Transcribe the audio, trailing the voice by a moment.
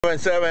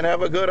7,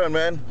 have a good one,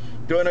 man.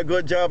 Doing a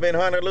good job in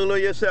Honolulu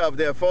yourself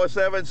there.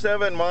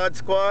 477 Mod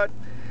Squad.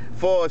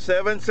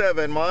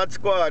 477 Mod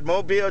Squad.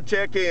 Mobile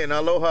check-in.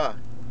 Aloha.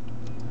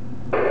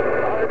 Mod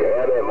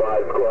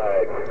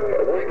Squad.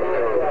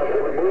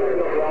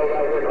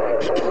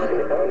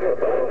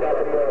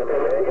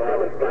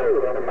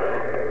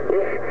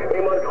 Hey,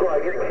 Mod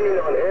Squad, just keen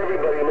on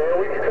everybody, man.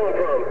 Where you come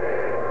from?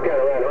 Got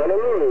around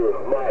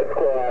Honolulu. Mod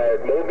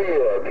Squad.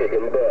 Mobile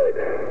kicking butt.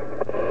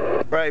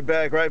 Right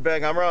back.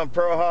 I'm around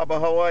Pearl Harbor,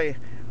 Hawaii.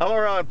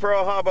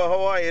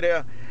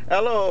 There.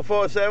 Hello,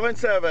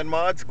 477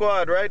 Mod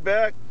Squad, right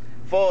back.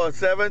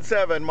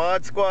 477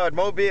 Mod Squad,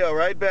 Mobile,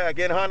 right back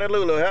in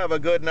Honolulu. Have a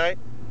good night.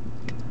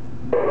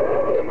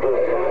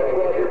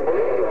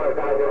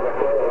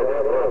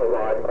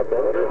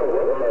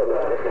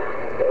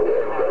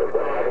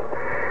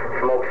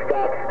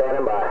 SmokeStack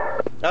standing by.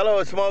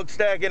 Hello,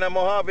 SmokeStack in the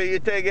Mojave. You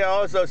take it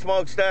also,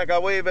 SmokeStack. I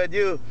wave at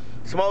you.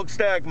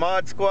 SmokeStack,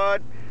 Mod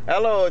Squad.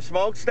 Hello,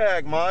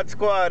 SmokeStack, Mod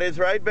Squad is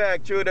right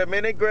back through the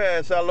minute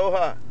grass.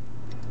 Aloha.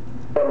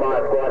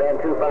 Mod Squad and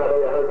 258,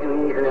 I heard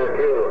you ease in there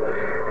too.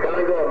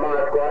 Coming good,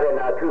 Mod Squad, and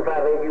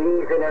 258,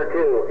 you ease in there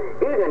too.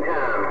 Evening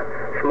time.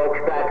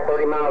 SmokeStack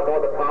 30 miles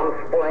north of Palm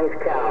Springs,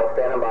 Cal,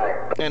 standing by.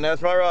 And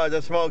that's my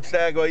Roger,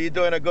 SmokeStack. Well, you're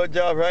doing a good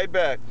job right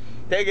back.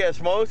 Take it,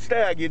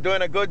 SmokeStack. You're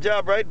doing a good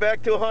job right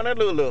back to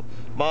Honolulu.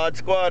 Mod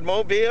Squad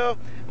Mobile,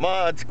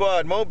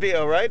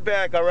 right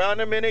back around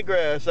the mini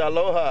grass.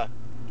 Aloha.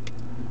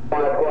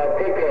 Mod Squad,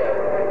 take care.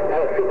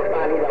 That was super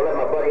fine. I let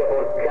my buddy up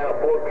on channel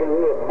 14. You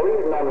were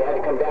bleeding on me. I had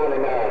to come down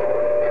and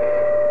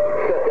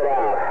check it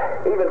out.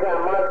 Even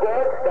time, Mod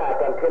Squad,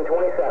 stopped on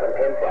 1027,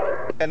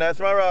 10-7. And that's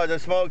my Roger,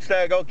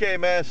 SmokeStack. Okay,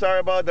 man, sorry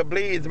about the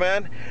bleeds,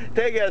 man.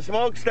 Take it,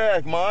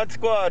 SmokeStack, Mod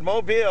Squad,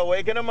 Mobile,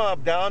 waking them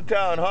up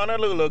downtown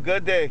Honolulu.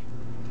 Good day.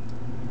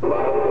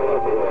 Nice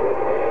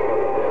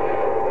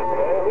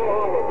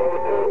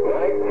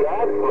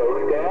job,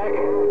 SmokeStack.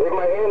 Leave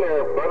my hand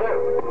there, brother.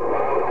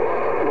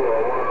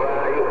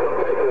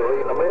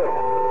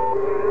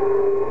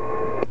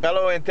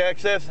 Hello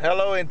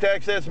in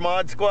Texas,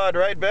 Mod Squad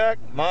right back.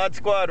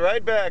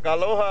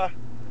 Aloha.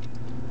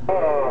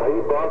 Oh,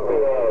 he bumped me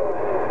up.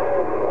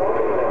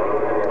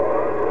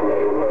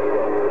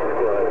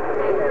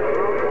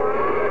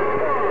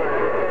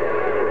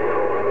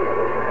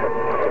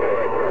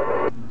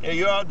 Hey,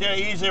 you out there,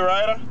 Easy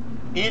Rider?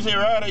 Easy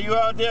Rider, you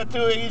out there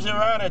too, Easy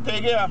Rider?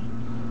 Take care.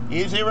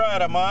 Easy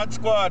Rider, Mod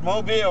Squad,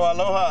 Mobile,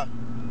 Aloha.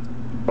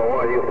 How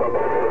are you,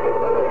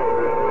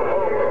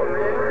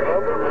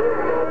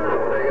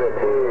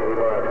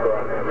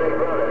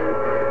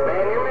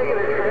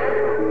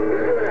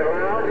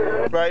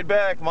 Right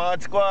back,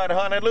 Mod Squad,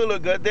 Honolulu,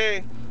 good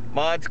day.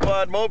 Mod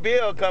Squad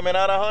Mobile coming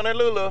out of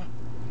Honolulu.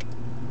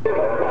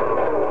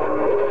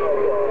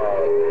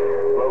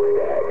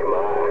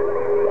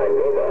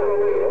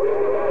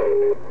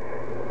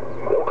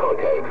 No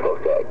contact,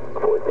 SmokeStack.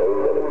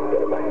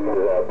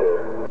 477 out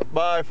there.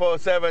 Bye,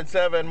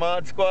 477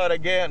 Mod Squad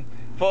again.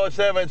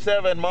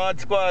 477 Mod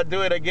Squad,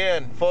 do it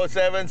again.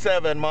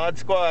 477 Mod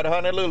Squad,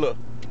 Honolulu.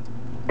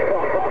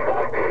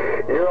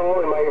 You're all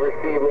in my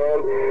receipt,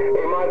 man.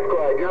 Hey, Mod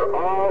Squad, you're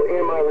all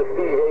in my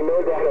receipt. Hey,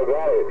 no doubt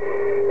about it.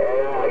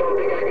 And I don't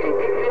think I can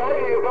get you out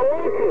of here if I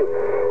want to.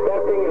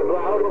 That thing is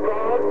loud and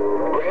proud.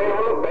 Man,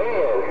 I'm a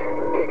band.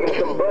 Kicking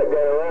some butt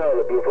down around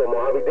the beautiful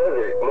Mojave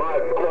Desert. Mod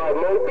Squad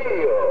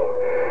Mobile.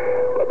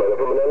 My brother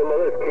from another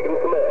mother is kicking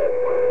some ass.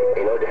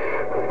 Ain't no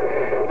doubt.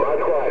 Mod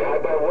Squad,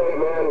 high by way,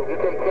 man. You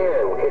take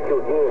care. We'll catch you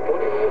again.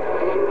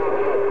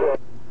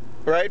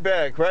 Right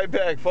back,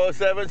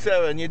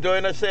 477, you're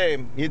doing the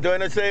same. You're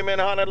doing the same in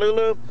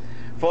Honolulu.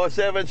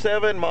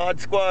 477, Mod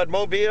Squad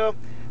Mobile.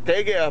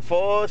 Take care,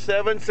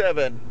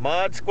 477,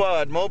 Mod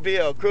Squad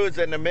Mobile,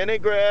 cruising the mini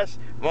grass.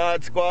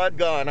 Mod Squad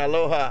gone,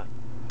 Aloha.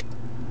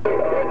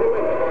 Damn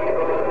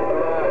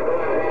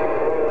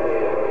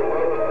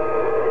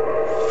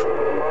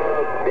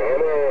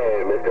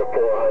it, Mr.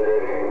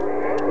 400.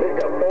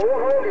 Mr.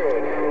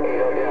 400.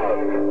 No doubt.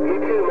 You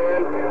too,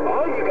 man.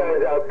 All you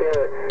guys out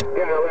there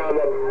down around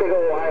the big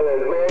old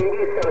islands, man,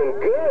 you sounding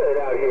good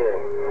out here.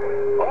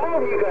 All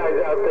of you guys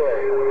out there.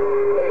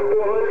 Hey,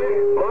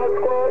 400, Mod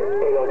Squad.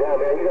 Hey, no doubt,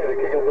 man. You guys are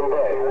kicking some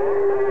butt.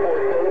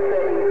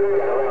 477,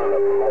 down around the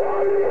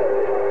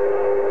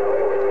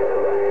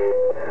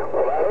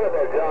Well, I heard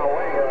that John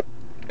Wayne.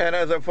 And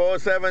as a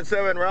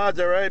 477,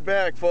 Roger, right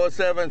back.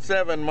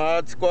 477,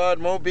 Mod Squad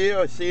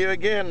Mobile. See you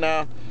again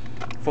now.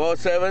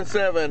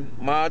 477,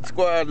 Mod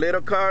Squad,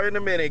 little car in the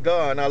mini,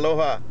 gone,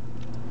 Aloha.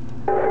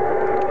 Man,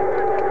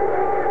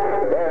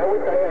 I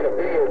wish I had a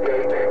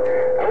VideoGates.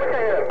 I wish I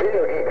had a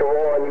VideoGate to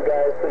roll on you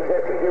guys so you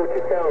guys can hear what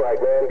you sound like,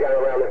 man, down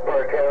around this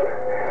part of town.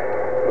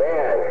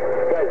 Man,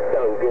 you guys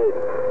sound good.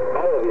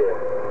 All of you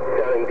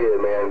sounding good,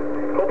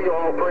 man. Hope you're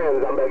all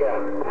friends. I'm back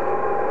out.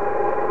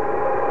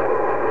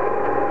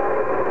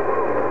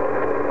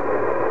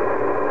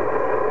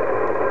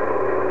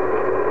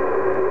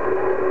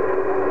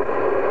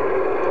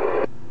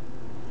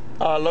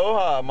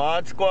 Aloha,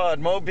 Mod Squad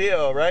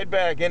Mobile, right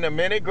back in the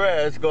mini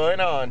grass going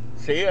on.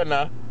 See ya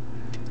now.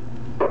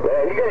 Man,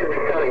 man. You guys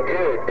are sounding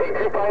good. Hey,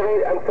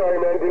 258, I'm sorry,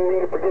 man. Didn't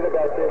mean to forget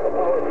about this.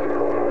 Apologies.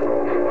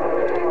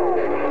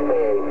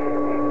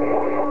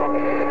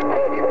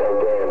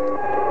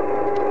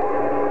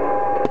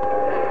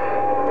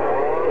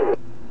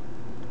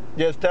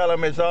 Just tell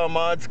him it's all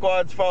Mod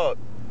Squad's fault.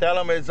 Tell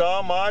him it's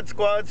all Mod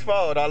Squad's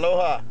fault.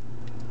 Aloha.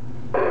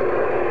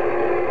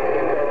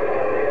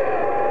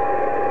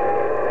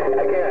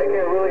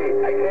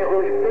 I can't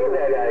really say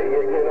that,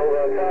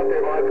 on top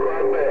there, Mod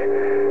Squad, but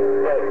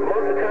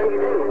most of the time you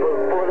do,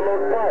 for the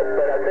most part.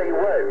 But I tell you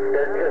what,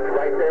 they're just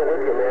right there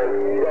with you, man.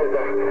 You guys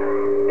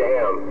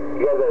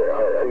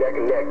are neck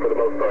and neck for the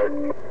most part.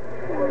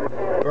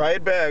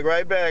 Right back,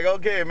 right back.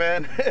 Okay,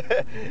 man.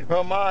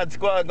 Well, Mod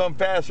Squad gonna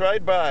pass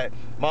right by.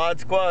 Mod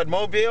Squad,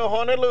 Mobile,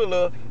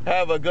 Honolulu.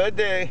 Have a good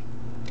day.